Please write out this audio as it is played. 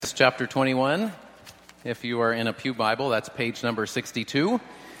It's chapter 21. If you are in a pew Bible, that's page number 62.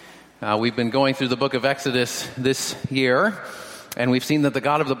 We've been going through the book of Exodus this year, and we've seen that the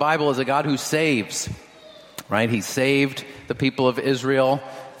God of the Bible is a God who saves, right? He saved the people of Israel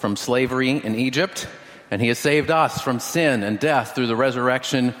from slavery in Egypt, and he has saved us from sin and death through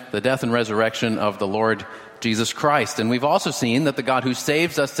the death and resurrection of the Lord Jesus Christ. And we've also seen that the God who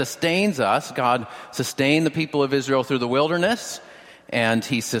saves us sustains us. God sustained the people of Israel through the wilderness, and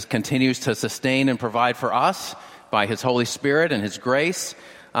he continues to sustain and provide for us by his Holy Spirit and his grace.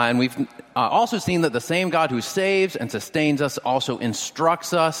 And we've also seen that the same God who saves and sustains us also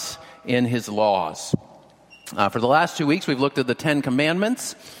instructs us in his laws. For the last 2 weeks, we've looked at the Ten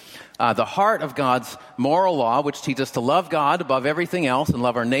Commandments, the heart of God's moral law, which teaches us to love God above everything else and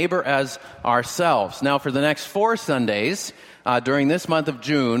love our neighbor as ourselves. Now, for the next 4 Sundays, during this month of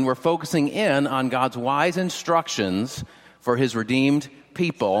June, we're focusing in on God's wise instructions for his redeemed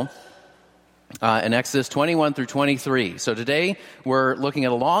people in Exodus 21 through 23. So today we're looking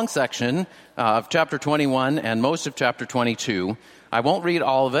at a long section of chapter 21 and most of chapter 22. I won't read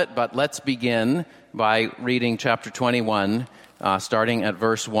all of it, but let's begin by reading chapter 21, starting at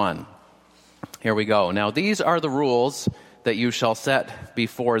verse 1. Here we go. Now these are the rules that you shall set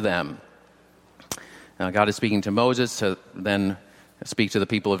before them. Now God is speaking to Moses to then speak to the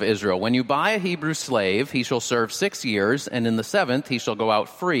people of Israel. When you buy a Hebrew slave, he shall serve 6 years, and in the 7th he shall go out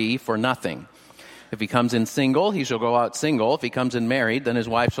free for nothing. If he comes in single, he shall go out single. If he comes in married, then his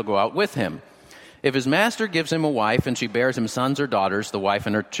wife shall go out with him. If his master gives him a wife, and she bears him sons or daughters, the wife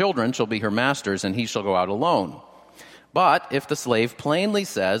and her children shall be her master's, and he shall go out alone. But if the slave plainly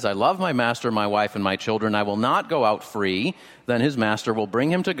says, I love my master, my wife, and my children, I will not go out free, then his master will bring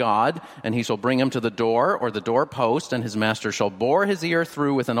him to God, and he shall bring him to the door or the doorpost, and his master shall bore his ear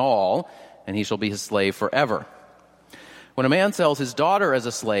through with an awl, and he shall be his slave forever. When a man sells his daughter as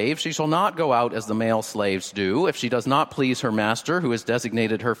a slave, she shall not go out as the male slaves do. If she does not please her master, who has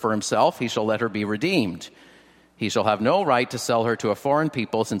designated her for himself, he shall let her be redeemed. He shall have no right to sell her to a foreign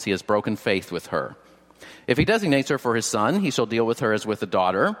people, since he has broken faith with her. If he designates her for his son, he shall deal with her as with a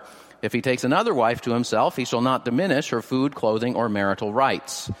daughter. If he takes another wife to himself, he shall not diminish her food, clothing, or marital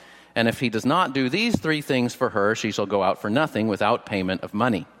rights. And if he does not do these 3 things for her, she shall go out for nothing without payment of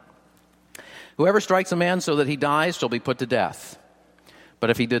money. Whoever strikes a man so that he dies shall be put to death. But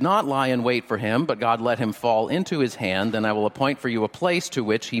if he did not lie in wait for him, but God let him fall into his hand, then I will appoint for you a place to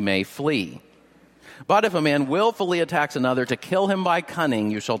which he may flee. But if a man willfully attacks another to kill him by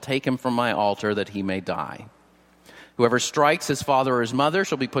cunning, you shall take him from my altar that he may die. Whoever strikes his father or his mother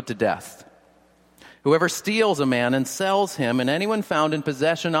shall be put to death. Whoever steals a man and sells him, and anyone found in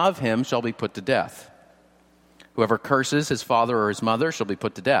possession of him shall be put to death. Whoever curses his father or his mother shall be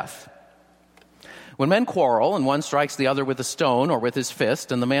put to death. When men quarrel, and one strikes the other with a stone or with his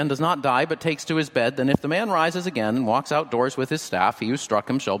fist, and the man does not die but takes to his bed, then if the man rises again and walks outdoors with his staff, he who struck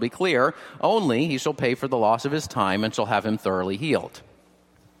him shall be clear. Only he shall pay for the loss of his time and shall have him thoroughly healed.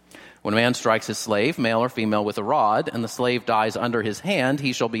 When a man strikes his slave, male or female, with a rod, and the slave dies under his hand,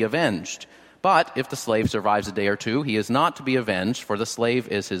 he shall be avenged. But if the slave survives a day or 2, he is not to be avenged, for the slave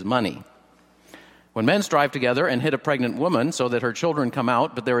is his money. When men strive together and hit a pregnant woman so that her children come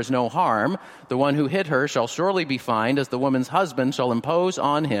out, but there is no harm, the one who hit her shall surely be fined, as the woman's husband shall impose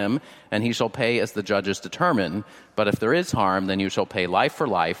on him, and he shall pay as the judges determine. But if there is harm, then you shall pay life for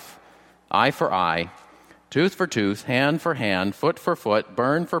life, eye for eye, tooth for tooth, hand for hand, foot for foot,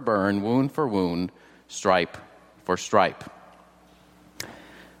 burn for burn, wound for wound, stripe for stripe.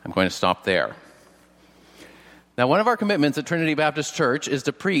 I'm going to stop there. Now, one of our commitments at Trinity Baptist Church is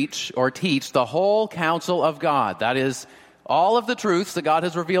to preach or teach the whole counsel of God. That is, all of the truths that God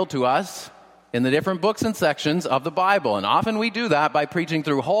has revealed to us in the different books and sections of the Bible. And often we do that by preaching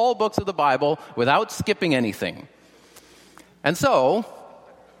through whole books of the Bible without skipping anything. And so,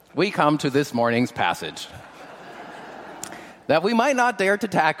 we come to this morning's passage that we might not dare to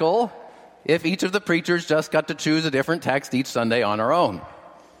tackle if each of the preachers just got to choose a different text each Sunday on our own.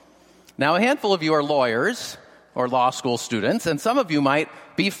 Now, a handful of you are lawyers or law school students, and some of you might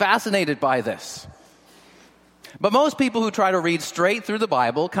be fascinated by this. But most people who try to read straight through the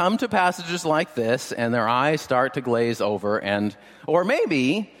Bible come to passages like this, and their eyes start to glaze over, or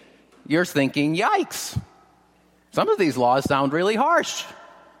maybe you're thinking, yikes, some of these laws sound really harsh.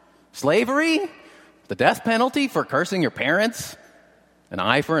 Slavery, the death penalty for cursing your parents, an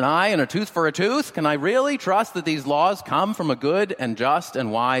eye for an eye and a tooth for a tooth. Can I really trust that these laws come from a good and just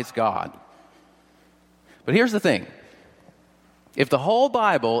and wise God? But here's the thing. If the whole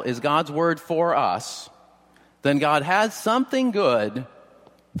Bible is God's word for us, then God has something good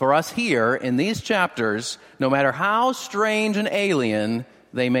for us here in these chapters, no matter how strange and alien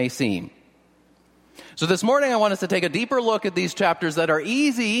they may seem. So this morning I want us to take a deeper look at these chapters that are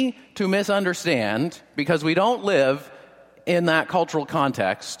easy to misunderstand because we don't live in that cultural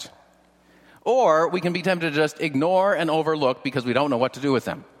context, or we can be tempted to just ignore and overlook because we don't know what to do with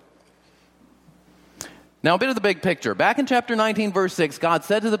them. Now, a bit of the big picture. Back in chapter 19, verse 6, God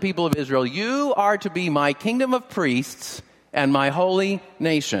said to the people of Israel, "You are to be my kingdom of priests and my holy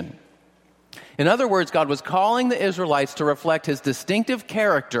nation." In other words, God was calling the Israelites to reflect his distinctive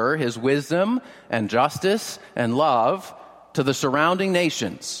character, his wisdom and justice and love to the surrounding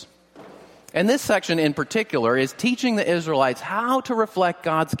nations. And this section in particular is teaching the Israelites how to reflect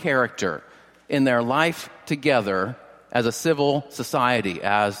God's character in their life together as a civil society,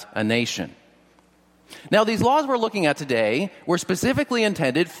 as a nation. Now, these laws we're looking at today were specifically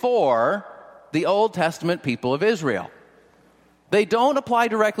intended for the Old Testament people of Israel. They don't apply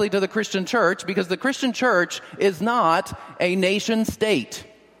directly to the Christian church because the Christian church is not a nation state.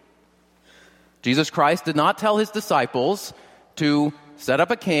 Jesus Christ did not tell his disciples to set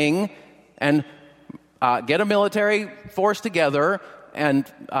up a king and get a military force together and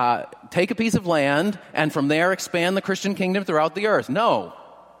take a piece of land and from there expand the Christian kingdom throughout the earth. No,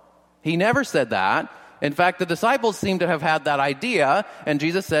 he never said that. In fact, the disciples seem to have had that idea, and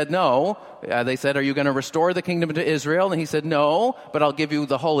Jesus said no. They said, "Are you going to restore the kingdom to Israel?" And he said, "No, but I'll give you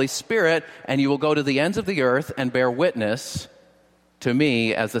the Holy Spirit, and you will go to the ends of the earth and bear witness to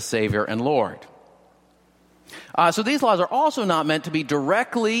me as the Savior and Lord." So these laws are also not meant to be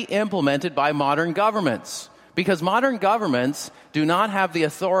directly implemented by modern governments, because modern governments do not have the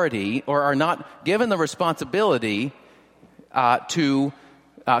authority or are not given the responsibility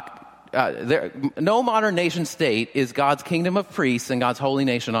no modern nation state is God's kingdom of priests and God's holy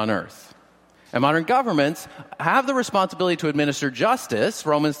nation on earth. And modern governments have the responsibility to administer justice.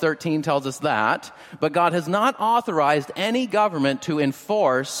 Romans 13 tells us that. But God has not authorized any government to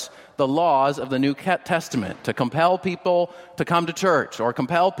enforce the laws of the New Testament, to compel people to come to church or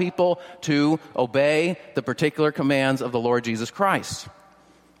compel people to obey the particular commands of the Lord Jesus Christ.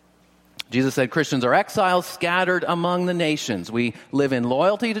 Jesus said Christians are exiles scattered among the nations. We live in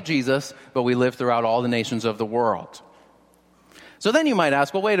loyalty to Jesus, but we live throughout all the nations of the world. So then you might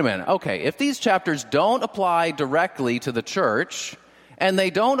ask, well, wait a minute. Okay, if these chapters don't apply directly to the church, and they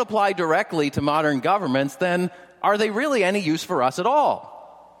don't apply directly to modern governments, then are they really any use for us at all?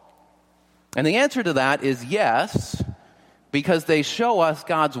 And the answer to that is yes, because they show us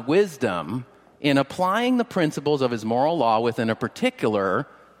God's wisdom in applying the principles of his moral law within a particular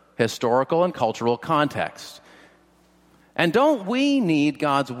historical and cultural context. And don't we need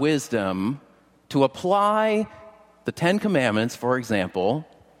God's wisdom to apply the Ten Commandments, for example,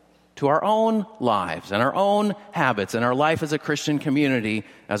 to our own lives and our own habits and our life as a Christian community,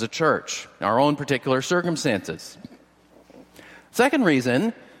 as a church, our own particular circumstances? Second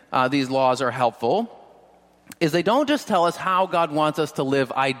reason these laws are helpful is they don't just tell us how God wants us to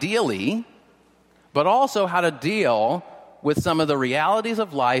live ideally, but also how to deal with some of the realities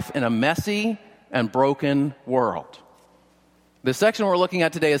of life in a messy and broken world. The section we're looking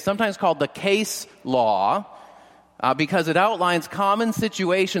at today is sometimes called the case law because it outlines common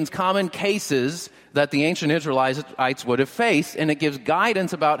situations, common cases that the ancient Israelites would have faced, and it gives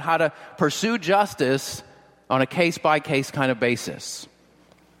guidance about how to pursue justice on a case-by-case kind of basis.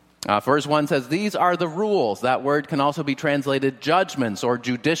 Verse 1 says, "These are the rules." That word can also be translated judgments or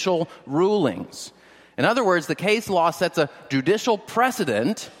judicial rulings. In other words, the case law sets a judicial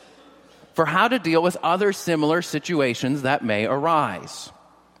precedent for how to deal with other similar situations that may arise.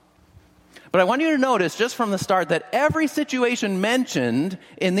 But I want you to notice just from the start that every situation mentioned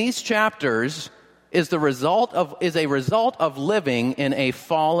in these chapters is a result of living in a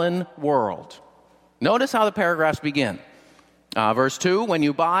fallen world. Notice how the paragraphs begin. Verse 2, when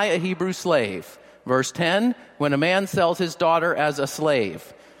you buy a Hebrew slave. Verse 10, when a man sells his daughter as a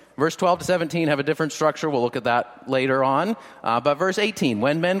slave. Verse 12 to 17 have a different structure. We'll look at that later on. But verse 18,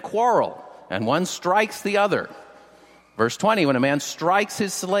 when men quarrel and one strikes the other. Verse 20, when a man strikes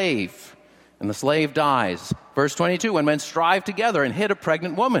his slave and the slave dies. Verse 22, when men strive together and hit a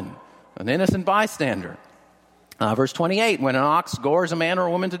pregnant woman, an innocent bystander. Verse 28, when an ox gores a man or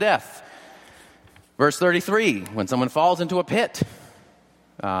a woman to death. Verse 33, when someone falls into a pit.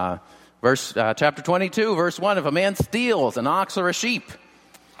 Chapter 22, verse 1, if a man steals an ox or a sheep.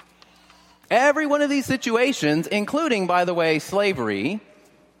 Every one of these situations, including, by the way, slavery,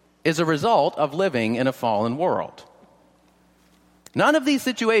 is a result of living in a fallen world. None of these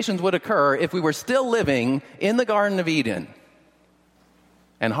situations would occur if we were still living in the Garden of Eden,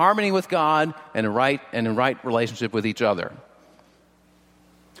 in harmony with God and in right relationship with each other.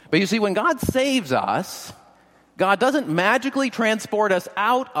 But you see, when God saves us God doesn't magically transport us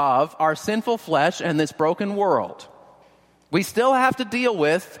out of our sinful flesh and this broken world. We still have to deal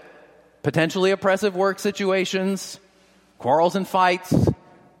with potentially oppressive work situations, quarrels and fights,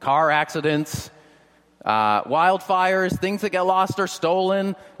 car accidents, wildfires, things that get lost or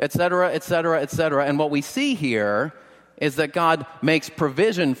stolen, etc., etc., etc. And what we see here is that God makes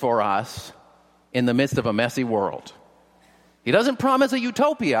provision for us in the midst of a messy world. He doesn't promise a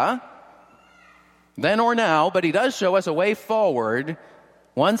utopia, then or now, but he does show us a way forward,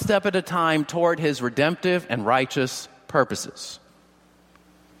 one step at a time toward his redemptive and righteous purposes.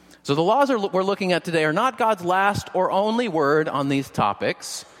 So the laws we're looking at today are not God's last or only word on these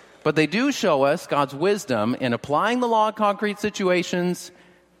topics, but they do show us God's wisdom in applying the law in concrete situations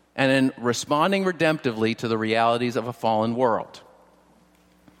and in responding redemptively to the realities of a fallen world.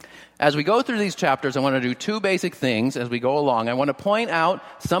 As we go through these chapters, I want to do two basic things as we go along. I want to point out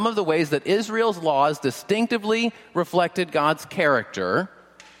some of the ways that Israel's laws distinctively reflected God's character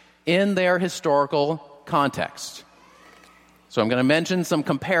in their historical context. So I'm going to mention some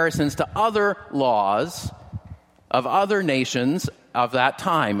comparisons to other laws of other nations of that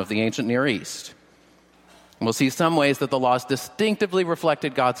time, of the ancient Near East. And we'll see some ways that the laws distinctively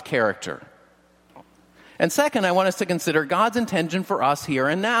reflected God's character. And second, I want us to consider God's intention for us here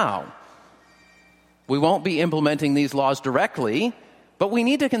and now. We won't be implementing these laws directly, but we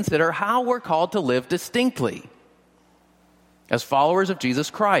need to consider how we're called to live distinctly as followers of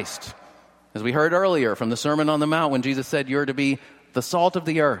Jesus Christ. As we heard earlier from the Sermon on the Mount, when Jesus said, you're to be the salt of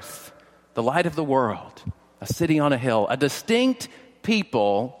the earth, the light of the world, a city on a hill, a distinct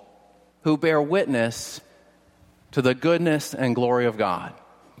people who bear witness to the goodness and glory of God.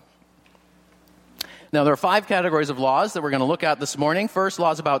 Now, there are 5 categories of laws that we're going to look at this morning. First,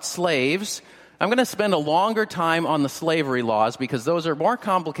 laws about slaves. I'm going to spend a longer time on the slavery laws because those are more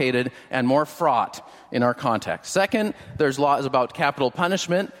complicated and more fraught in our context. Second, there's laws about capital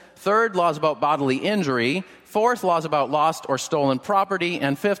punishment. Third, laws about bodily injury. Fourth, laws about lost or stolen property.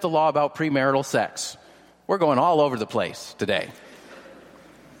 And fifth, the law about premarital sex. We're going all over the place today.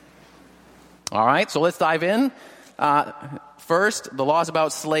 All right, so let's dive in. First, the laws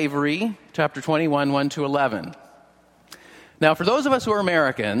about slavery, chapter 21, 1 to 11. Now, for those of us who are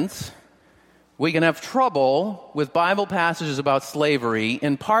Americans, we can have trouble with Bible passages about slavery,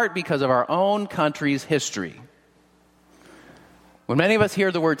 in part because of our own country's history. When many of us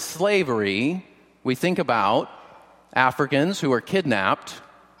hear the word slavery, we think about Africans who were kidnapped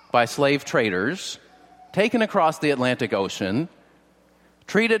by slave traders, taken across the Atlantic Ocean,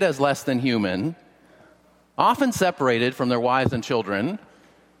 treated as less than human, often separated from their wives and children,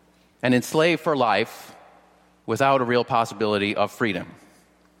 and enslaved for life without a real possibility of freedom.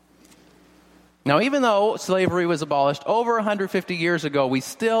 Now, even though slavery was abolished over 150 years ago, we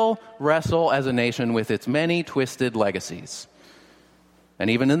still wrestle as a nation with its many twisted legacies.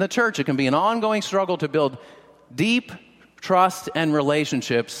 And even in the church, it can be an ongoing struggle to build deep trust and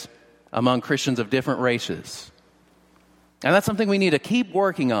relationships among Christians of different races. And that's something we need to keep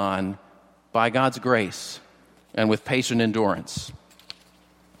working on by God's grace and with patient endurance.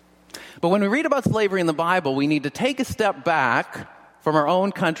 But when we read about slavery in the Bible, we need to take a step back from our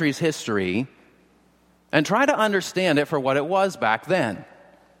own country's history and try to understand it for what it was back then.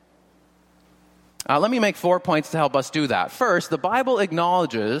 Let me make 4 points to help us do that. First, the Bible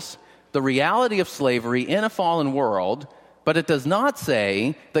acknowledges the reality of slavery in a fallen world, but it does not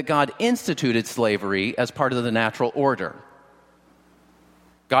say that God instituted slavery as part of the natural order.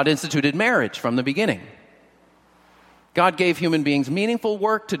 God instituted marriage from the beginning. God gave human beings meaningful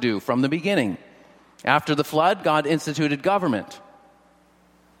work to do from the beginning. After the flood, God instituted government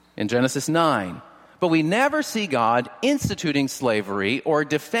in Genesis 9. But we never see God instituting slavery or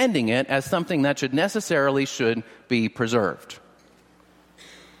defending it as something that should be preserved.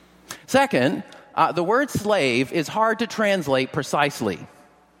 Second, the word slave is hard to translate precisely.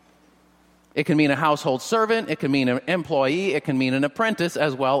 It can mean a household servant, it can mean an employee, it can mean an apprentice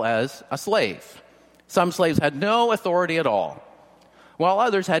as well as a slave. Some slaves had no authority at all, while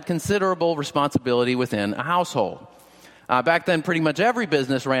others had considerable responsibility within a household. Back then, pretty much every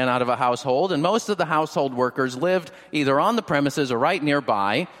business ran out of a household, and most of the household workers lived either on the premises or right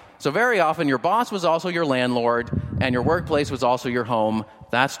nearby. So very often, your boss was also your landlord, and your workplace was also your home.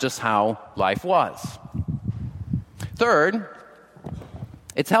 That's just how life was. Third,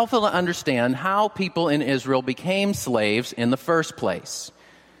 it's helpful to understand how people in Israel became slaves in the first place.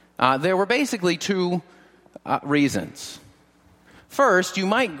 There were basically 2 reasons. First, you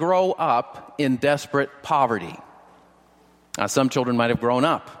might grow up in desperate poverty. Some children might have grown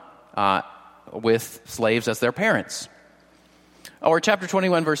up with slaves as their parents. Or chapter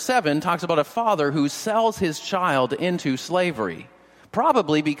 21, verse 7 talks about a father who sells his child into slavery,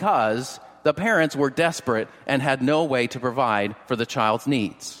 probably because the parents were desperate and had no way to provide for the child's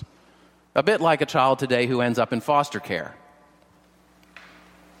needs. A bit like a child today who ends up in foster care.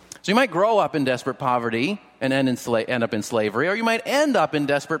 So you might grow up in desperate poverty and end up in slavery, or you might end up in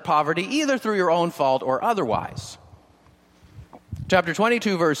desperate poverty either through your own fault or otherwise. Chapter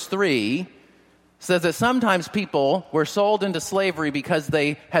 22, verse 3 says that sometimes people were sold into slavery because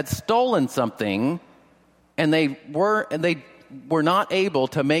they had stolen something and they were not able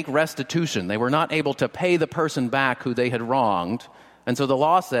to make restitution. They were not able to pay the person back who they had wronged. And so the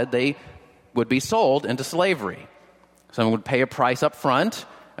law said they would be sold into slavery. Someone would pay a price up front,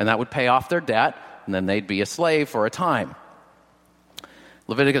 and that would pay off their debt, and then they'd be a slave for a time.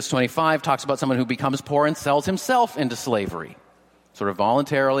 Leviticus 25 talks about someone who becomes poor and sells himself into slavery. Sort of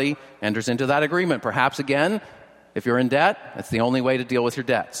voluntarily enters into that agreement. Perhaps, again, if you're in debt, that's the only way to deal with your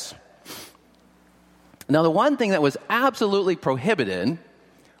debts. Now, the one thing that was absolutely prohibited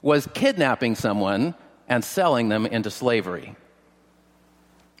was kidnapping someone and selling them into slavery.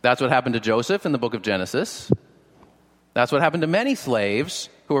 That's what happened to Joseph in the book of Genesis. That's what happened to many slaves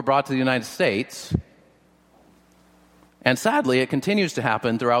who were brought to the United States. And sadly, it continues to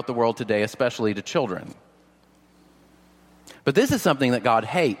happen throughout the world today, especially to children. But this is something that God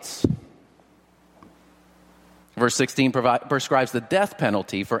hates. Verse 16 prescribes the death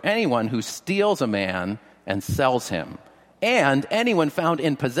penalty for anyone who steals a man and sells him, and anyone found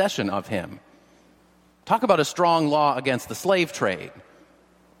in possession of him. Talk about a strong law against the slave trade.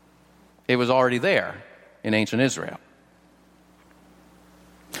 It was already there in ancient Israel.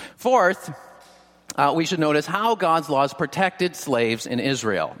 Fourth, we should notice how God's laws protected slaves in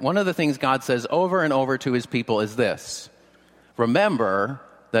Israel. One of the things God says over and over to his people is this: remember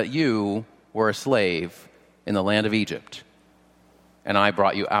that you were a slave in the land of Egypt, and I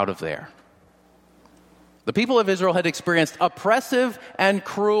brought you out of there. The people of Israel had experienced oppressive and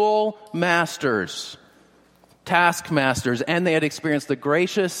cruel masters, taskmasters, and they had experienced the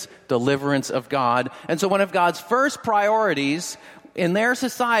gracious deliverance of God. And so one of God's first priorities in their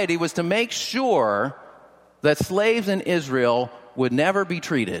society was to make sure that slaves in Israel would never be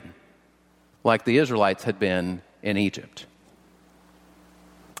treated like the Israelites had been in Egypt.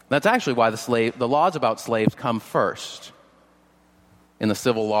 That's actually why the laws about slaves come first in the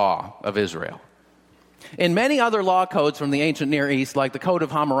civil law of Israel. In many other law codes from the ancient Near East, like the Code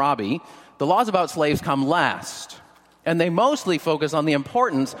of Hammurabi, the laws about slaves come last, and they mostly focus on the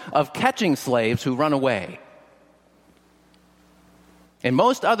importance of catching slaves who run away. In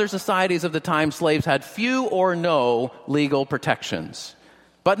most other societies of the time, slaves had few or no legal protections,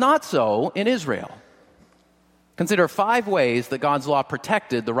 but not so in Israel. Consider 5 ways that God's law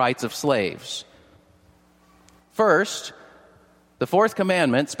protected the rights of slaves. First, the 4th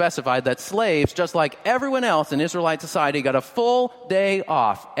commandment specified that slaves, just like everyone else in Israelite society, got a full day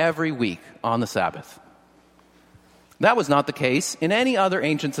off every week on the Sabbath. That was not the case in any other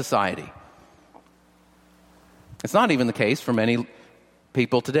ancient society. It's not even the case for many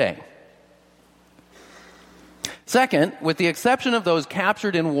people today. Second, with the exception of those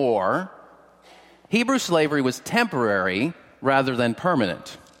captured in war, Hebrew slavery was temporary rather than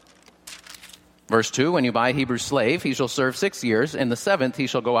permanent. Verse 2, when you buy a Hebrew slave, he shall serve 6 years. In the 7th, he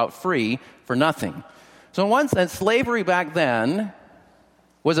shall go out free for nothing. So in one sense, slavery back then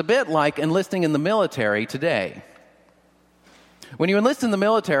was a bit like enlisting in the military today. When you enlist in the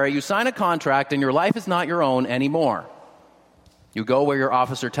military, you sign a contract and your life is not your own anymore. You go where your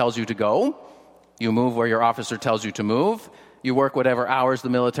officer tells you to go. You move where your officer tells you to move. You work whatever hours the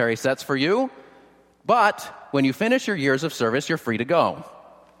military sets for you. But when you finish your years of service, you're free to go.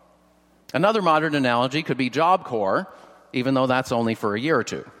 Another modern analogy could be Job Corps, even though that's only for a year or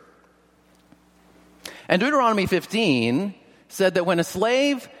two. And Deuteronomy 15 said that when a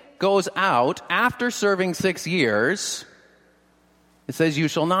slave goes out after serving 6 years, it says, you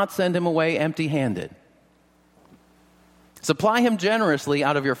shall not send him away empty-handed. Supply him generously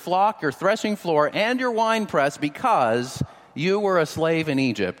out of your flock, your threshing floor, and your winepress, because you were a slave in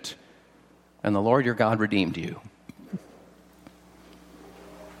Egypt, and the Lord your God redeemed you.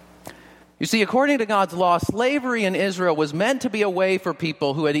 You see, according to God's law, slavery in Israel was meant to be a way for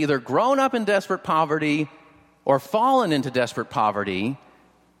people who had either grown up in desperate poverty or fallen into desperate poverty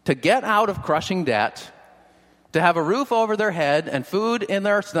to get out of crushing debt, to have a roof over their head and food in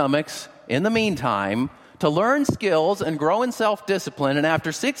their stomachs in the meantime, to learn skills and grow in self-discipline, and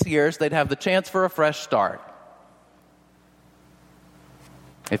after 6 years, they'd have the chance for a fresh start.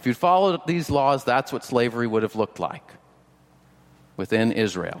 If you'd followed these laws, that's what slavery would have looked like within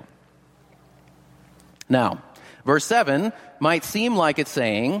Israel. Now, Verse 7 might seem like it's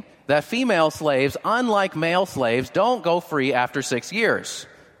saying that female slaves, unlike male slaves, don't go free after 6 years.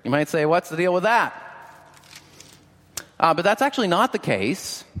 You might say, what's the deal with that? But that's actually not the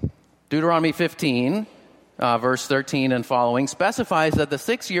case. Deuteronomy 15, verse 13 and following, specifies that the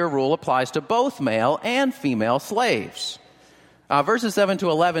 6-year rule applies to both male and female slaves. Verses 7 to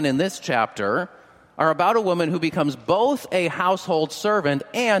 11 in this chapter are about a woman who becomes both a household servant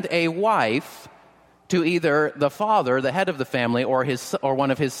and a wife to either the father, the head of the family, or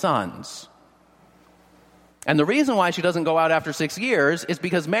one of his sons. And the reason why she doesn't go out after 6 years is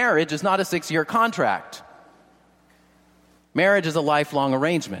because marriage is not a 6-year contract. Marriage is a lifelong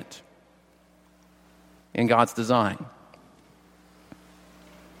arrangement in God's design.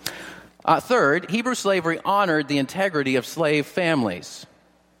 Third, Hebrew slavery honored the integrity of slave families.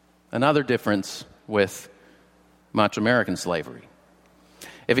 Another difference with much American slavery.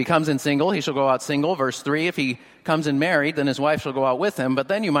 If he comes in single, he shall go out single. Verse 3, if he comes in married, then his wife shall go out with him. But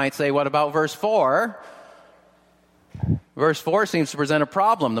then you might say, what about verse 4? Verse 4 seems to present a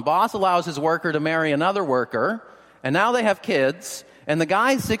problem. The boss allows his worker to marry another worker, and now they have kids, and the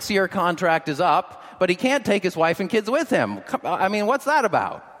guy's 6-year contract is up, but he can't take his wife and kids with him. I mean, what's that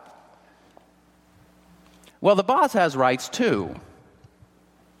about? Well, the boss has rights too.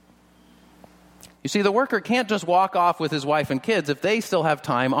 You see, the worker can't just walk off with his wife and kids if they still have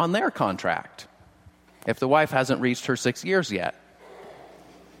time on their contract, if the wife hasn't reached her 6 years yet.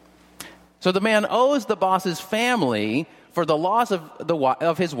 So the man owes the boss's family for the loss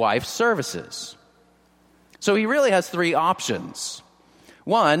of his wife's services. So he really has 3 options.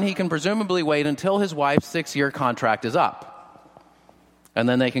 1, he can presumably wait until his wife's 6-year contract is up, and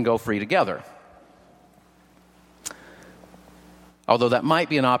then they can go free together. Although that might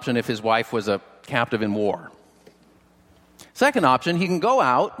be an option if his wife was a captive in war. Second option, he can go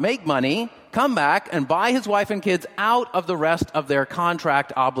out, make money, come back, and buy his wife and kids out of the rest of their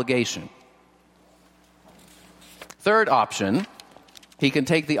contract obligation. Third option, he can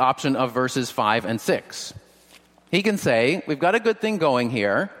take the option of verses 5 and 6. He can say, we've got a good thing going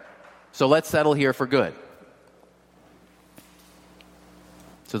here, so let's settle here for good.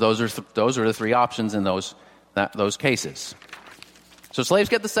 So those are the 3 options in those cases. So slaves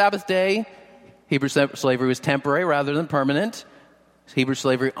get the Sabbath day. Hebrew slavery was temporary rather than permanent. Hebrew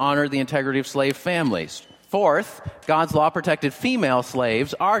slavery honored the integrity of slave families. Fourth, God's law protected female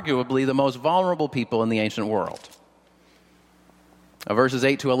slaves, arguably the most vulnerable people in the ancient world. Verses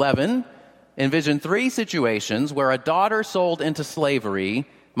 8 to 11 envision 3 situations where a daughter sold into slavery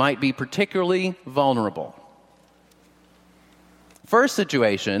might be particularly vulnerable. First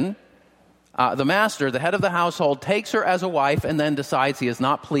situation, the master, the head of the household, takes her as a wife and then decides he is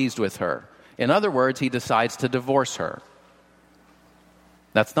not pleased with her. In other words, he decides to divorce her.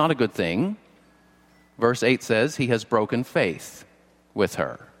 That's not a good thing. Verse 8 says he has broken faith with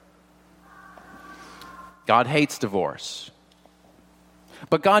her. God hates divorce.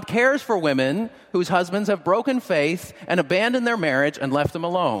 But God cares for women whose husbands have broken faith and abandoned their marriage and left them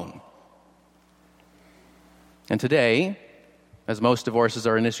alone. And today, as most divorces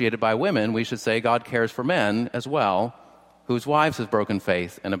are initiated by women, we should say God cares for men as well, whose wives have broken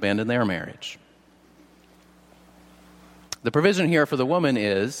faith and abandoned their marriage. The provision here for the woman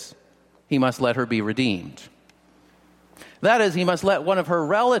is he must let her be redeemed. That is, he must let one of her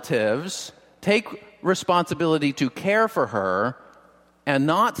relatives take responsibility to care for her and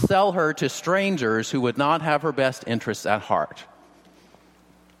not sell her to strangers who would not have her best interests at heart.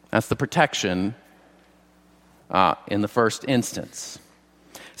 That's the protection in the first instance.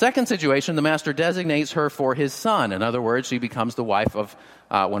 Second situation, the master designates her for his son. In other words, she becomes the wife of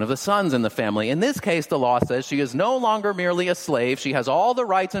one of the sons in the family. In this case, the law says she is no longer merely a slave. She has all the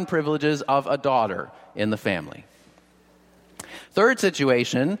rights and privileges of a daughter in the family. Third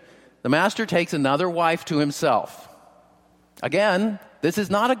situation, the master takes another wife to himself. Again, this is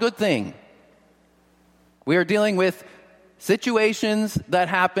not a good thing. We are dealing with situations that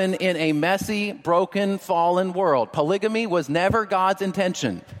happen in a messy, broken, fallen world. Polygamy was never God's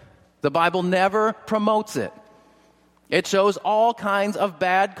intention. The Bible never promotes it. It shows all kinds of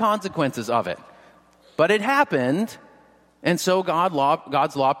bad consequences of it. But it happened, and so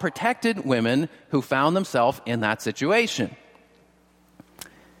God's law protected women who found themselves in that situation.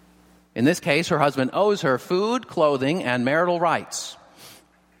 In this case, her husband owes her food, clothing, and marital rights.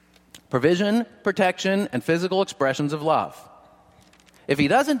 Provision, protection, and physical expressions of love. If he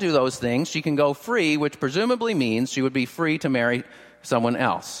doesn't do those things, she can go free, which presumably means she would be free to marry someone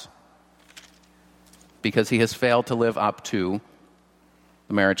else, because he has failed to live up to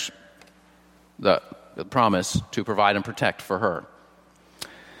the marriage, the promise to provide and protect for her.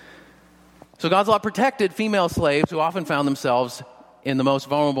 So God's law protected female slaves who often found themselves in the most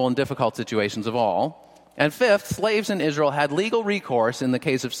vulnerable and difficult situations of all. And fifth, slaves in Israel had legal recourse in the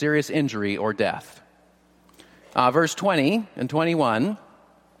case of serious injury or death. Verse 20 and 21.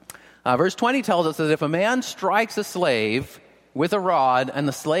 Verse 20 tells us that if a man strikes a slave with a rod and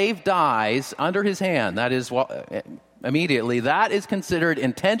the slave dies under his hand, that is, immediately, that is considered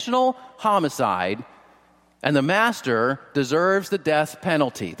intentional homicide, and the master deserves the death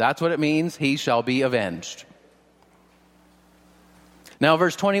penalty. That's what it means, he shall be avenged. Now,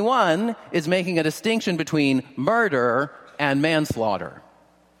 verse 21 is making a distinction between murder and manslaughter.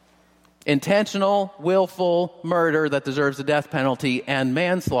 Intentional, willful murder that deserves the death penalty, and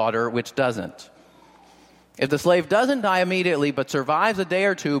manslaughter which doesn't. If the slave doesn't die immediately but survives a day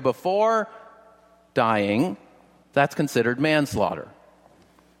or two before dying, that's considered manslaughter.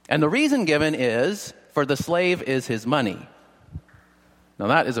 And the reason given is, for the slave is his money. Now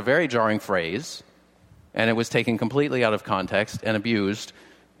that is a very jarring phrase, and it was taken completely out of context and abused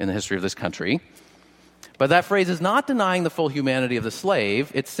in the history of this country. But that phrase is not denying the full humanity of the slave.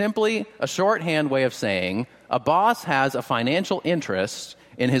 It's simply a shorthand way of saying a boss has a financial interest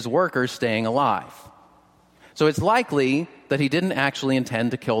in his workers staying alive. So it's likely that he didn't actually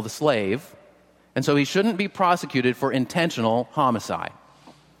intend to kill the slave, and so he shouldn't be prosecuted for intentional homicide.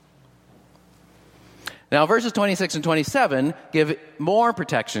 Now, verses 26 and 27 give more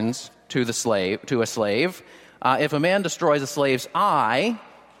protections to a slave. If a man destroys a slave's eye,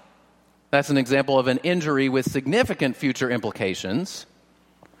 that's an example of an injury with significant future implications.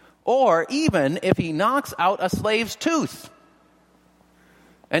 Or even if he knocks out a slave's tooth,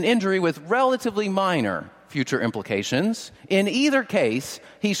 an injury with relatively minor future implications. In either case,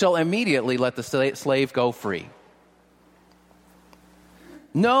 he shall immediately let the slave go free.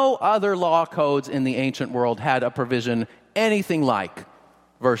 No other law codes in the ancient world had a provision anything like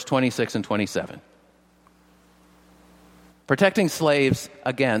verse 26 and 27. Protecting slaves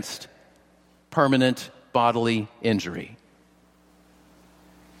against permanent bodily injury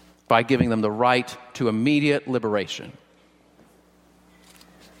by giving them the right to immediate liberation.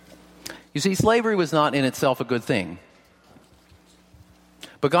 You see, slavery was not in itself a good thing.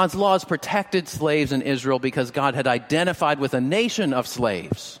 But God's laws protected slaves in Israel because God had identified with a nation of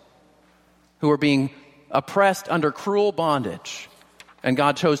slaves who were being oppressed under cruel bondage. And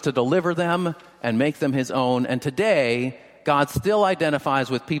God chose to deliver them and make them his own. And today, God still identifies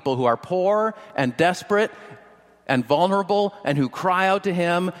with people who are poor and desperate and vulnerable and who cry out to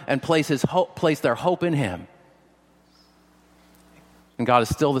him and place their hope in him. And God is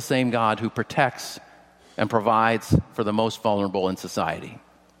still the same God who protects and provides for the most vulnerable in society.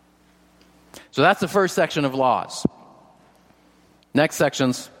 So that's the first section of laws. Next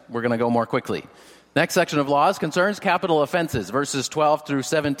sections, we're going to go more quickly. Next section of laws concerns capital offenses, verses 12 through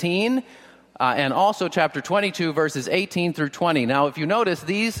 17, and also chapter 22, verses 18 through 20. Now, if you notice,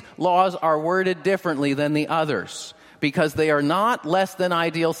 these laws are worded differently than the others because they are not less than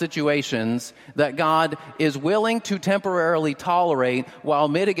ideal situations that God is willing to temporarily tolerate while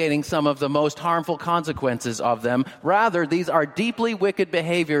mitigating some of the most harmful consequences of them. Rather, these are deeply wicked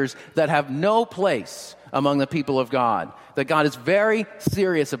behaviors that have no place among the people of God, that God is very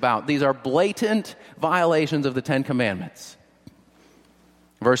serious about. These are blatant violations of the Ten Commandments.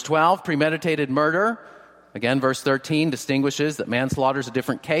 Verse 12, premeditated murder. Again, verse 13 distinguishes that manslaughter is a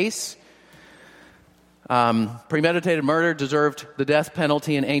different case. Premeditated murder deserved the death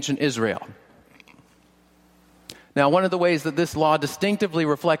penalty in ancient Israel. Now, one of the ways that this law distinctively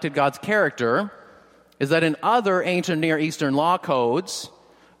reflected God's character is that in other ancient Near Eastern law codes,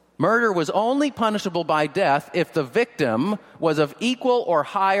 murder was only punishable by death if the victim was of equal or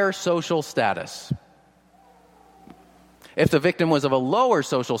higher social status. If the victim was of a lower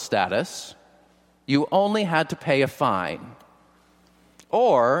social status, you only had to pay a fine.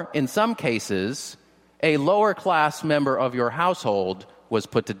 Or, in some cases, a lower class member of your household was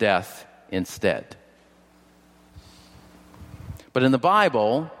put to death instead. But in the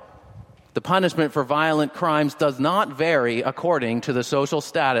Bible, the punishment for violent crimes does not vary according to the social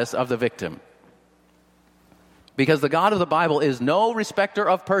status of the victim. Because the God of the Bible is no respecter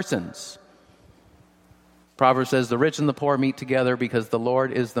of persons. Proverbs says, the rich and the poor meet together because the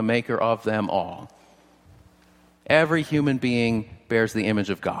Lord is the maker of them all. Every human being bears the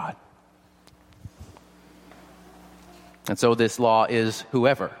image of God. And so this law is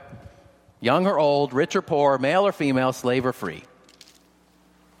whoever, young or old, rich or poor, male or female, slave or free.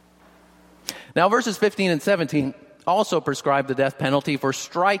 Now, verses 15 and 17 also prescribe the death penalty for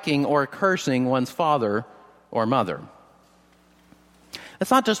striking or cursing one's father or mother.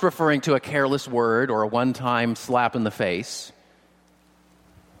 It's not just referring to a careless word or a one-time slap in the face.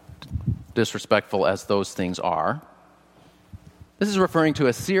 disrespectful as those things are. This is referring to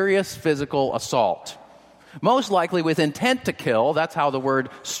a serious physical assault, most likely with intent to kill. That's how the word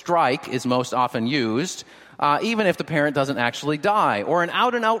strike is most often used, even if the parent doesn't actually die, or an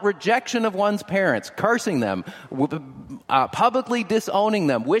out-and-out rejection of one's parents, cursing them, publicly disowning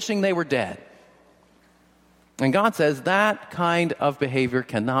them, wishing they were dead. And God says that kind of behavior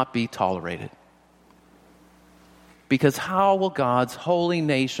cannot be tolerated. Because how will God's holy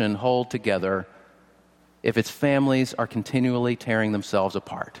nation hold together if its families are continually tearing themselves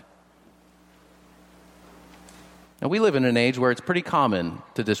apart? Now, we live in an age where it's pretty common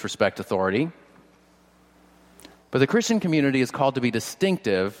to disrespect authority. But the Christian community is called to be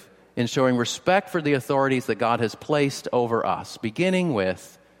distinctive in showing respect for the authorities that God has placed over us, beginning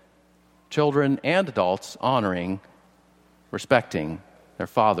with children and adults honoring, respecting their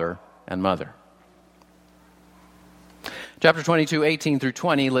father and mother. Chapter 22, 18 through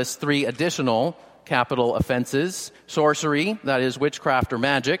 20 lists 3 additional capital offenses: sorcery, that is witchcraft or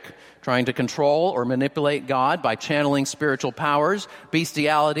magic, trying to control or manipulate God by channeling spiritual powers;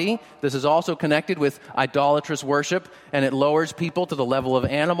 bestiality, this is also connected with idolatrous worship, and it lowers people to the level of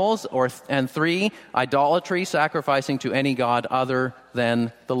animals; and 3, idolatry, sacrificing to any god other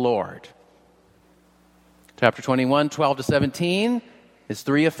than the Lord. Chapter 21, 12 to 17 is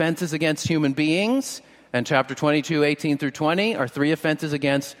 3 offenses against human beings, and chapter 22, 18 through 20 are 3 offenses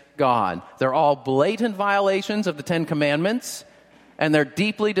against God. They're all blatant violations of the 10 Commandments, and they're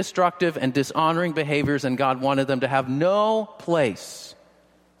deeply destructive and dishonoring behaviors, and God wanted them to have no place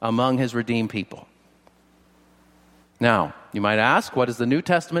among his redeemed people. Now, you might ask, what does the New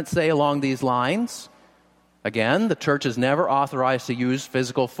Testament say along these lines? Again, the church is never authorized to use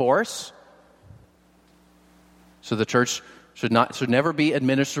physical force, so the church should never be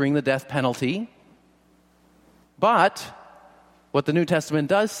administering the death penalty. But what the New Testament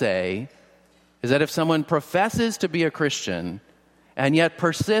does say is that if someone professes to be a Christian and yet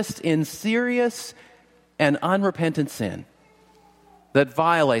persists in serious and unrepentant sin that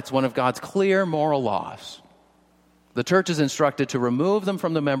violates one of God's clear moral laws, the church is instructed to remove them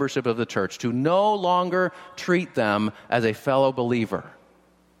from the membership of the church, to no longer treat them as a fellow believer,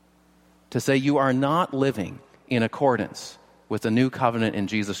 to say you are not living in accordance with the new covenant in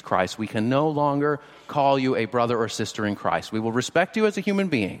Jesus Christ. We can no longer call you a brother or sister in Christ. We will respect you as a human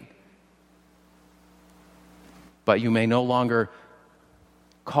being, but you may no longer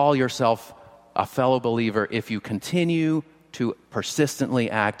call yourself a fellow believer if you continue to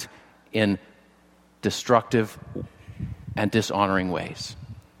persistently act in destructive and dishonoring ways.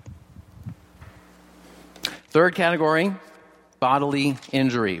 Third category, bodily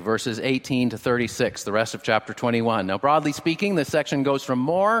injury, verses 18 to 36, the rest of chapter 21. Now, broadly speaking, this section goes from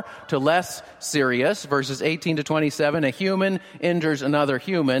more to less serious. Verses 18 to 27, a human injures another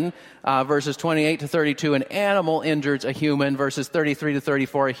human. Verses 28 to 32, an animal injures a human. Verses 33 to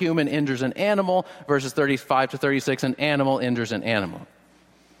 34, a human injures an animal. Verses 35 to 36, an animal injures an animal.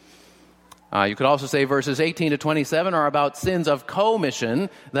 You could also say verses 18 to 27 are about sins of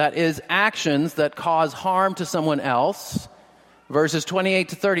commission, that is, actions that cause harm to someone else. Verses 28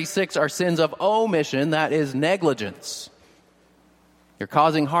 to 36 are sins of omission, that is, negligence. You're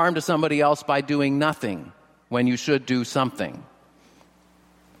causing harm to somebody else by doing nothing when you should do something.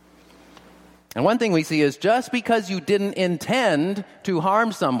 And one thing we see is just because you didn't intend to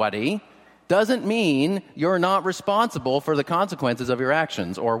harm somebody doesn't mean you're not responsible for the consequences of your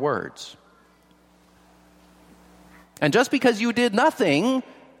actions or words. And just because you did nothing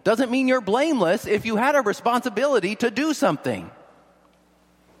doesn't mean you're blameless if you had a responsibility to do something.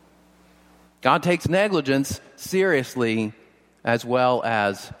 God takes negligence seriously as well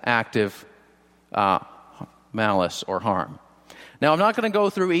as active malice or harm. Now, I'm not going to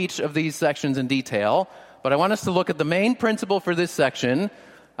go through each of these sections in detail, but I want us to look at the main principle for this section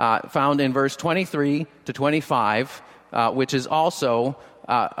found in verse 23 to 25, which is also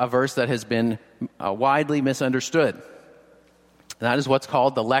a verse that has been widely misunderstood. That is what's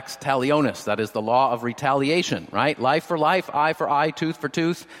called the lex talionis. That is the law of retaliation, right? Life for life, eye for eye, tooth for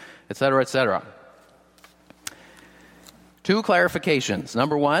tooth, etc., etc. 2 clarifications.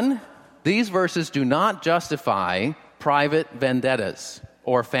 Number 1, these verses do not justify private vendettas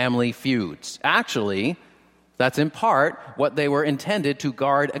or family feuds. Actually, that's in part what they were intended to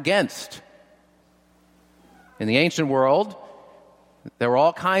guard against. In the ancient world, there were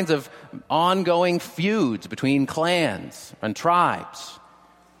all kinds of ongoing feuds between clans and tribes.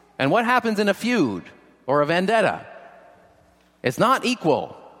 And what happens in a feud or a vendetta? It's not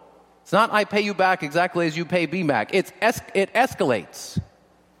equal. It's not I pay you back exactly as you pay me back. It escalates.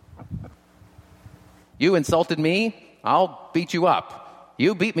 You insulted me, I'll beat you up.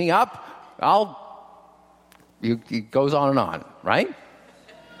 You beat me up, It goes on and on, right?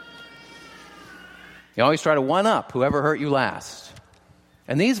 You always try to one-up whoever hurt you last.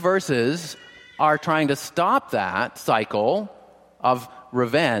 And these verses are trying to stop that cycle of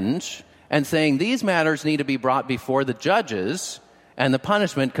revenge and saying these matters need to be brought before the judges, and the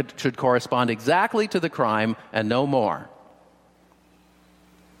punishment should correspond exactly to the crime and no more.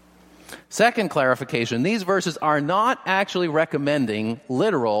 Second clarification, these verses are not actually recommending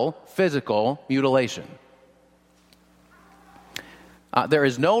literal physical mutilation. There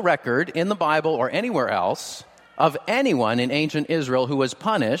is no record in the Bible or anywhere else of anyone in ancient Israel who was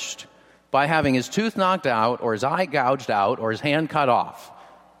punished by having his tooth knocked out or his eye gouged out or his hand cut off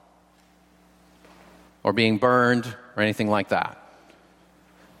or being burned or anything like that.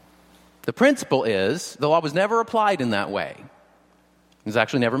 The principle is the law was never applied in that way. It was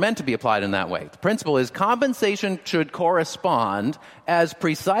actually never meant to be applied in that way. The principle is compensation should correspond as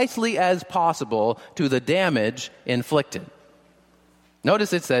precisely as possible to the damage inflicted.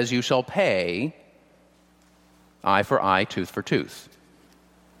 Notice it says you shall pay eye for eye, tooth for tooth.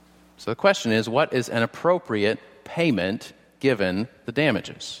 So the question is, what is an appropriate payment given the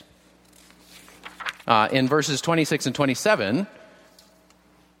damages? In verses 26 and 27,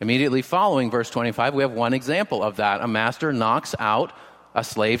 immediately following verse 25, we have one example of that. A master knocks out a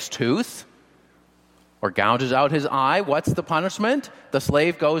slave's tooth or gouges out his eye. What's the punishment? The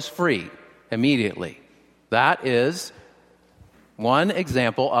slave goes free immediately. That is one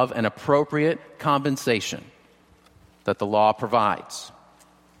example of an appropriate compensation that the law provides.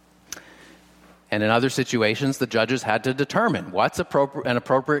 And in other situations, the judges had to determine what's an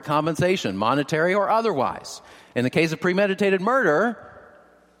appropriate compensation, monetary or otherwise. In the case of premeditated murder,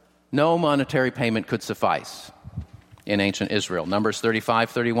 no monetary payment could suffice in ancient Israel. Numbers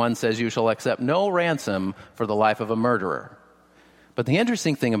 35:31 says, you shall accept no ransom for the life of a murderer. But the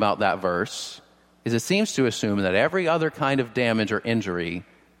interesting thing about that verse is it seems to assume that every other kind of damage or injury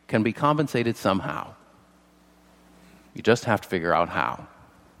can be compensated somehow. You just have to figure out how.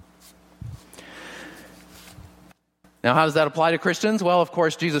 Now, how does that apply to Christians? Well, of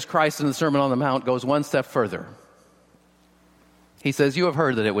course, Jesus Christ in the Sermon on the Mount goes one step further. He says, you have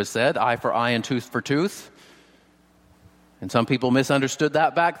heard that it was said, eye for eye and tooth for tooth. And some people misunderstood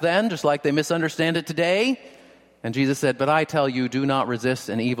that back then, just like they misunderstand it today. And Jesus said, but I tell you, do not resist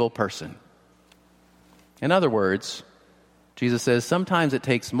an evil person. In other words, Jesus says, sometimes it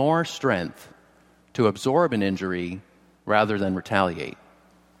takes more strength to absorb an injury rather than retaliate,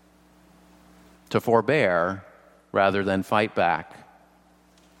 to forbear rather than fight back,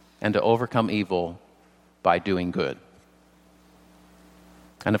 and to overcome evil by doing good.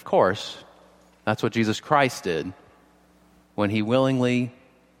 And of course, that's what Jesus Christ did when he willingly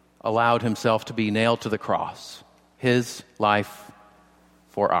allowed himself to be nailed to the cross, his life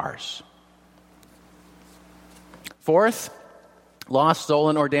for ours. Fourth, lost,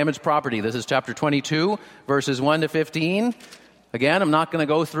 stolen, or damaged property. This is chapter 22, verses 1 to 15. Again, I'm not going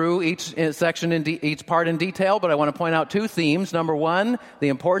to go through each section, each part in detail, but I want to point out two themes. Number one, the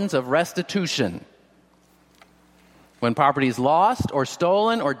importance of restitution. When property is lost or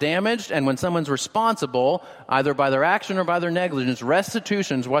stolen or damaged, and when someone's responsible, either by their action or by their negligence,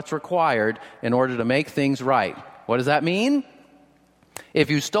 restitution is what's required in order to make things right. What does that mean? If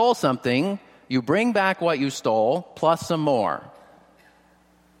you stole something, you bring back what you stole plus some more.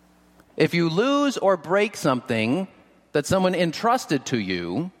 If you lose or break something that someone entrusted to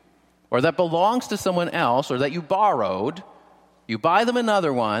you, or that belongs to someone else, or that you borrowed, you buy them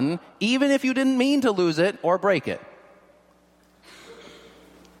another one, even if you didn't mean to lose it or break it.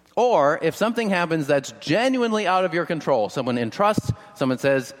 Or if something happens that's genuinely out of your control, someone entrusts, someone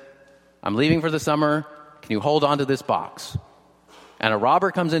says, I'm leaving for the summer, can you hold on to this box? And a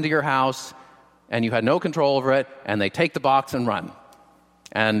robber comes into your house, and you had no control over it, and they take the box and run.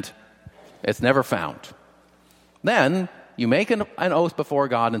 And it's never found. Then you make an oath before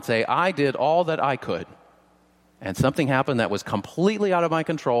God and say, I did all that I could. And something happened that was completely out of my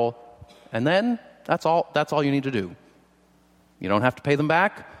control. And then that's all you need to do. You don't have to pay them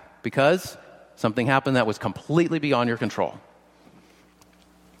back because something happened that was completely beyond your control.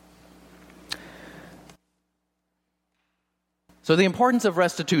 So the importance of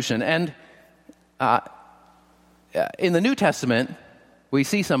restitution. And in the New Testament, we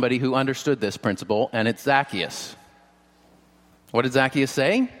see somebody who understood this principle, and it's Zacchaeus. What did Zacchaeus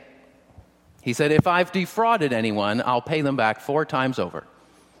say? He said, if I've defrauded anyone, I'll pay them back 4 times over.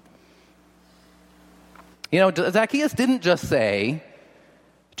 You know, Zacchaeus didn't just say,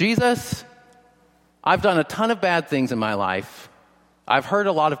 Jesus, I've done a ton of bad things in my life. I've hurt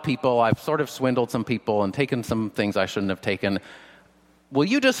a lot of people. I've sort of swindled some people and taken some things I shouldn't have taken. will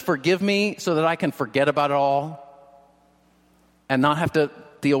you just forgive me so that I can forget about it all and not have to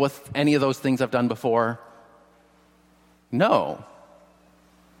deal with any of those things I've done before? No.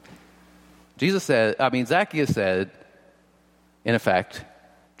 Zacchaeus said, in effect,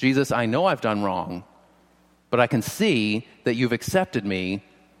 Jesus, I know I've done wrong, but I can see that you've accepted me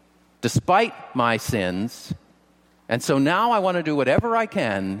despite my sins, and so now I want to do whatever I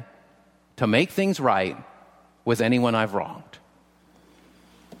can to make things right with anyone I've wronged.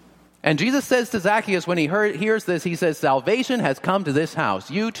 And Jesus says to Zacchaeus when he hears this, he says, salvation has come to this house.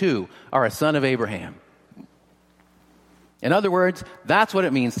 You too are a son of Abraham. In other words, that's what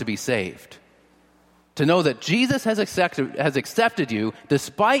it means to be saved. To know that Jesus has accepted you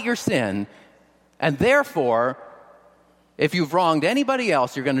despite your sin, and therefore, if you've wronged anybody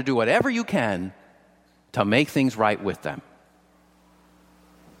else, you're going to do whatever you can to make things right with them.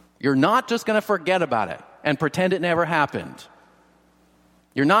 You're not just going to forget about it and pretend it never happened.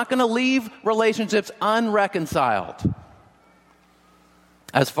 You're not going to leave relationships unreconciled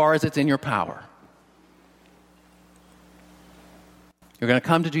as far as it's in your power. You're going to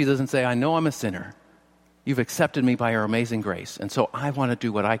come to Jesus and say, I know I'm a sinner. You've accepted me by your amazing grace, and so I want to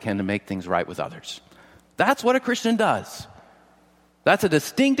do what I can to make things right with others. That's what a Christian does. That's a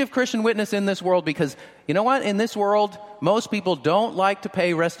distinctive Christian witness in this world because, you know what? In this world, most people don't like to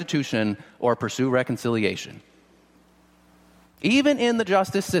pay restitution or pursue reconciliation. Even in the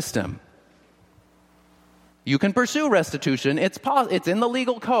justice system, you can pursue restitution. It's in the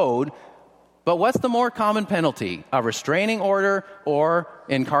legal code, but what's the more common penalty? A restraining order or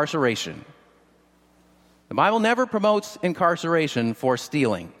incarceration? The Bible never promotes incarceration for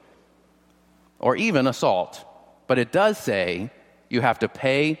stealing or even assault, but it does say you have to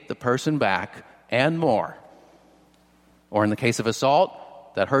pay the person back and more. Or in the case of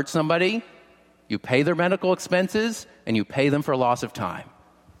assault that hurts somebody, you pay their medical expenses and you pay them for loss of time.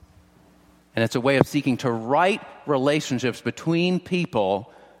 And it's a way of seeking to right relationships between people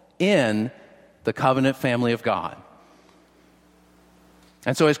in the covenant family of God.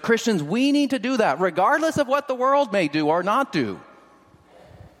 And so as Christians, we need to do that, regardless of what the world may do or not do.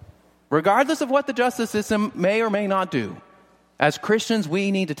 Regardless of what the justice system may or may not do. As Christians, we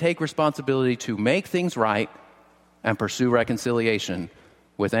need to take responsibility to make things right and pursue reconciliation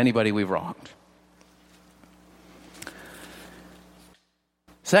with anybody we've wronged.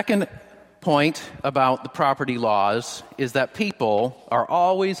 Second point about the property laws is that people are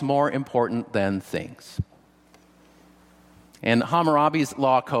always more important than things. In Hammurabi's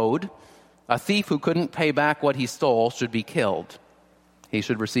law code, a thief who couldn't pay back what he stole should be killed. He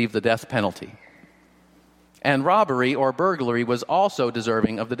should receive the death penalty. And robbery or burglary was also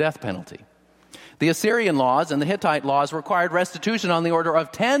deserving of the death penalty. The Assyrian laws and the Hittite laws required restitution on the order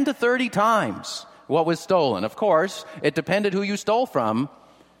of 10 to 30 times what was stolen. Of course, it depended who you stole from.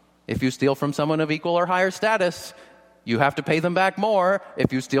 If you steal from someone of equal or higher status, you have to pay them back more.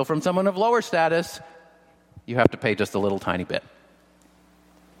 If you steal from someone of lower status, you have to pay just a little tiny bit.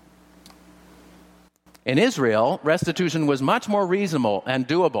 In Israel, restitution was much more reasonable and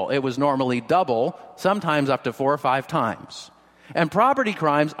doable. It was normally double, sometimes up to 4 or 5 times. And property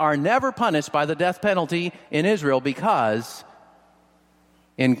crimes are never punished by the death penalty in Israel because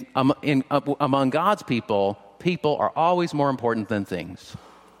among God's people, people are always more important than things.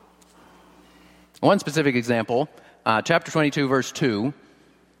 One specific example, chapter 22, verse 2,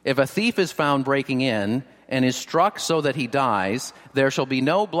 if a thief is found breaking in and is struck so that he dies, there shall be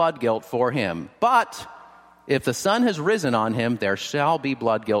no blood guilt for him. But if the sun has risen on him, there shall be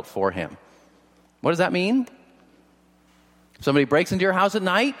blood guilt for him. What does that mean? If somebody breaks into your house at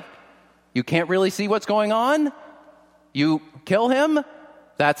night, you can't really see what's going on, you kill him,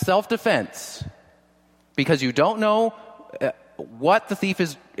 that's self-defense. Because you don't know what the thief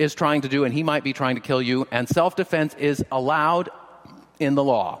is trying to do, and he might be trying to kill you, and self-defense is allowed in the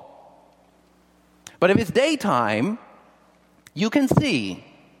law. But if it's daytime, you can see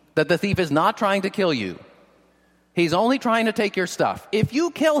that the thief is not trying to kill you. He's only trying to take your stuff. If you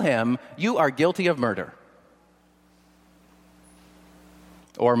kill him, you are guilty of murder.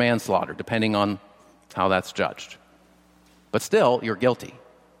 Or manslaughter, depending on how that's judged. But still, you're guilty.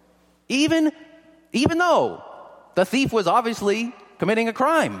 Even though the thief was obviously committing a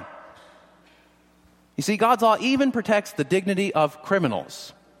crime. You see, God's law even protects the dignity of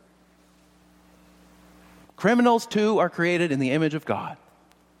criminals. Criminals, too, are created in the image of God.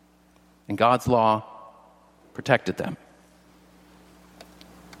 And God's law protected them.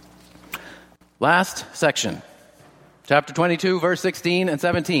 Last section. Chapter 22, verse 16 and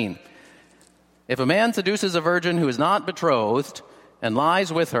 17. If a man seduces a virgin who is not betrothed and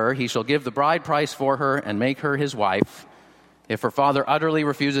lies with her, he shall give the bride price for her and make her his wife. If her father utterly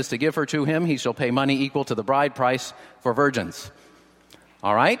refuses to give her to him, he shall pay money equal to the bride price for virgins.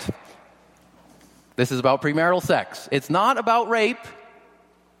 All right? This is about premarital sex. It's not about rape.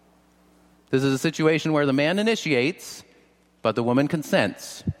 This is a situation where the man initiates, but the woman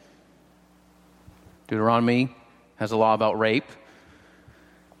consents. Deuteronomy has a law about rape.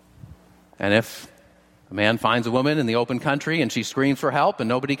 And if a man finds a woman in the open country and she screams for help and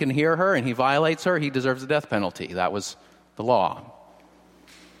nobody can hear her and he violates her, he deserves the death penalty. That was the law.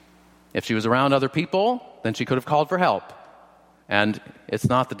 If she was around other people, then she could have called for help. And it's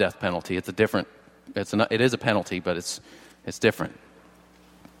not the death penalty. It is a penalty, but it's different.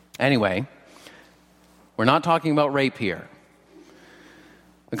 Anyway, we're not talking about rape here.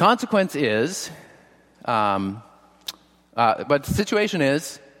 The consequence is, but the situation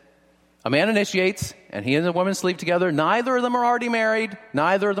is, a man initiates, and he and a woman sleep together. Neither of them are already married.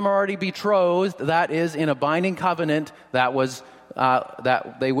 Neither of them are already betrothed. That is, in a binding covenant that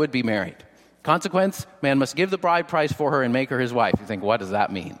they would be married. Consequence, man must give the bride price for her and make her his wife. You think, what does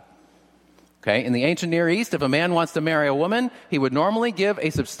that mean? Okay, in the ancient Near East, if a man wants to marry a woman, he would normally give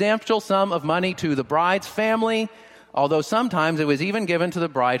a substantial sum of money to the bride's family, although sometimes it was even given to the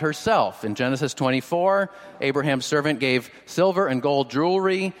bride herself. In Genesis 24, Abraham's servant gave silver and gold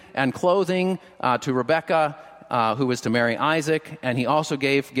jewelry and clothing to Rebekah, who was to marry Isaac, and he also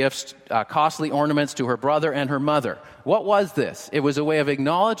gave gifts, costly ornaments to her brother and her mother. What was this? It was a way of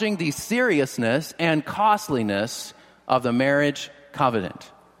acknowledging the seriousness and costliness of the marriage covenant.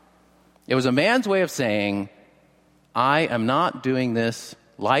 It was a man's way of saying, I am not doing this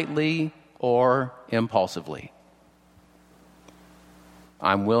lightly or impulsively.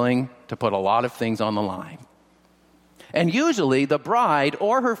 I'm willing to put a lot of things on the line. And usually the bride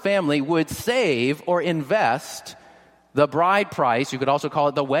or her family would save or invest the bride price. You could also call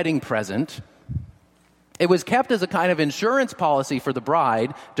it the wedding present. It was kept as a kind of insurance policy for the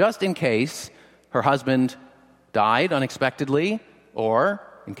bride, just in case her husband died unexpectedly or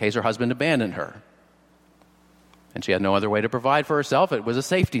in case her husband abandoned her. And she had no other way to provide for herself. It was a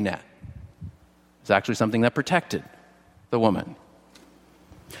safety net. It's actually something that protected the woman.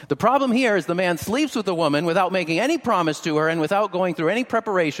 The problem here is the man sleeps with the woman without making any promise to her and without going through any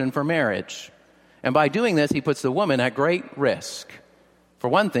preparation for marriage. And by doing this, he puts the woman at great risk. For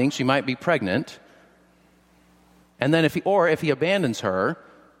one thing, she might be pregnant. And then if he abandons her,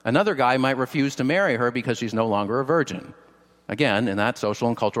 another guy might refuse to marry her because she's no longer a virgin. Again, in that social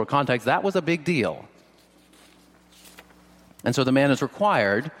and cultural context, that was a big deal. And so the man is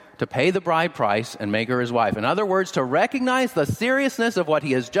required to pay the bride price and make her his wife. In other words, to recognize the seriousness of what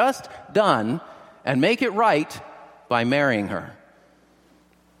he has just done and make it right by marrying her.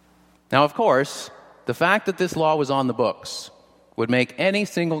 Now, of course, the fact that this law was on the books would make any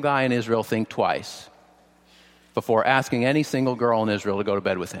single guy in Israel think twice before asking any single girl in Israel to go to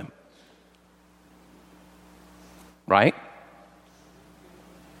bed with him. Right?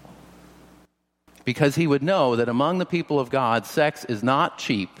 Because he would know that among the people of God, sex is not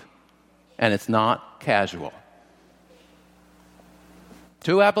cheap and it's not casual.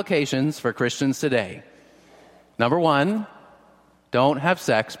 2 applications for Christians today. Number 1, don't have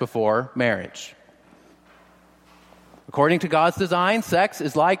sex before marriage. According to God's design, sex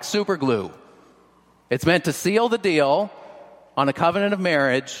is like super glue. It's meant to seal the deal on a covenant of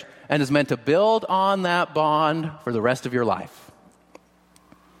marriage and is meant to build on that bond for the rest of your life.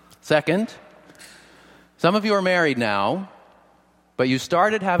 Second, some of you are married now, but you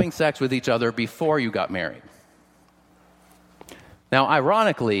started having sex with each other before you got married. Now,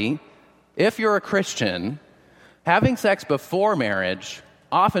 ironically, if you're a Christian, having sex before marriage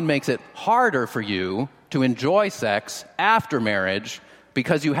often makes it harder for you to enjoy sex after marriage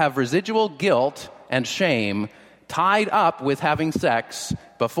because you have residual guilt and shame tied up with having sex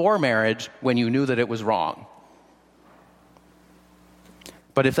before marriage when you knew that it was wrong.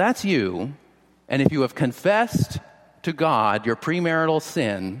 But if that's you, and if you have confessed to God your premarital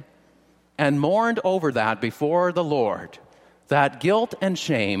sin and mourned over that before the Lord, that guilt and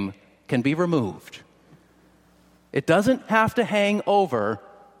shame can be removed. It doesn't have to hang over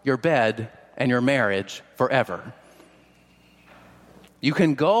your bed and your marriage forever. You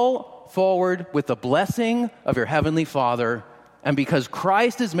can go forward with the blessing of your Heavenly Father, and because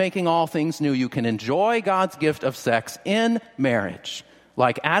Christ is making all things new, you can enjoy God's gift of sex in marriage,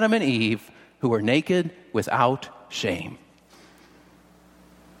 like Adam and Eve, who were naked without shame.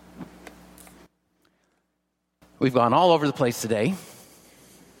 We've gone all over the place today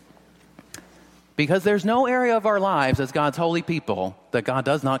because there's no area of our lives as God's holy people that God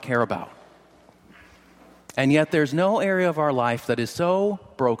does not care about. And yet there's no area of our life that is so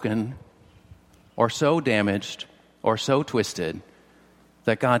broken or so damaged or so twisted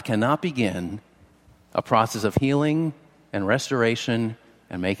that God cannot begin a process of healing and restoration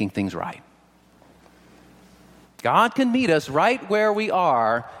and making things right. God can meet us right where we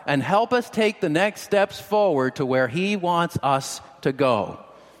are and help us take the next steps forward to where He wants us to go.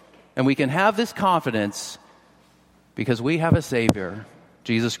 And we can have this confidence because we have a Savior,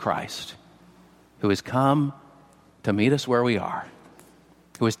 Jesus Christ, who has come to meet us where we are,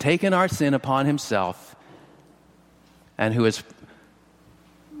 who has taken our sin upon Himself, and who has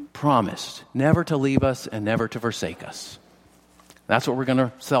promised never to leave us and never to forsake us. That's what we're going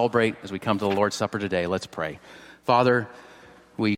to celebrate as we come to the Lord's Supper today. Let's pray. Father,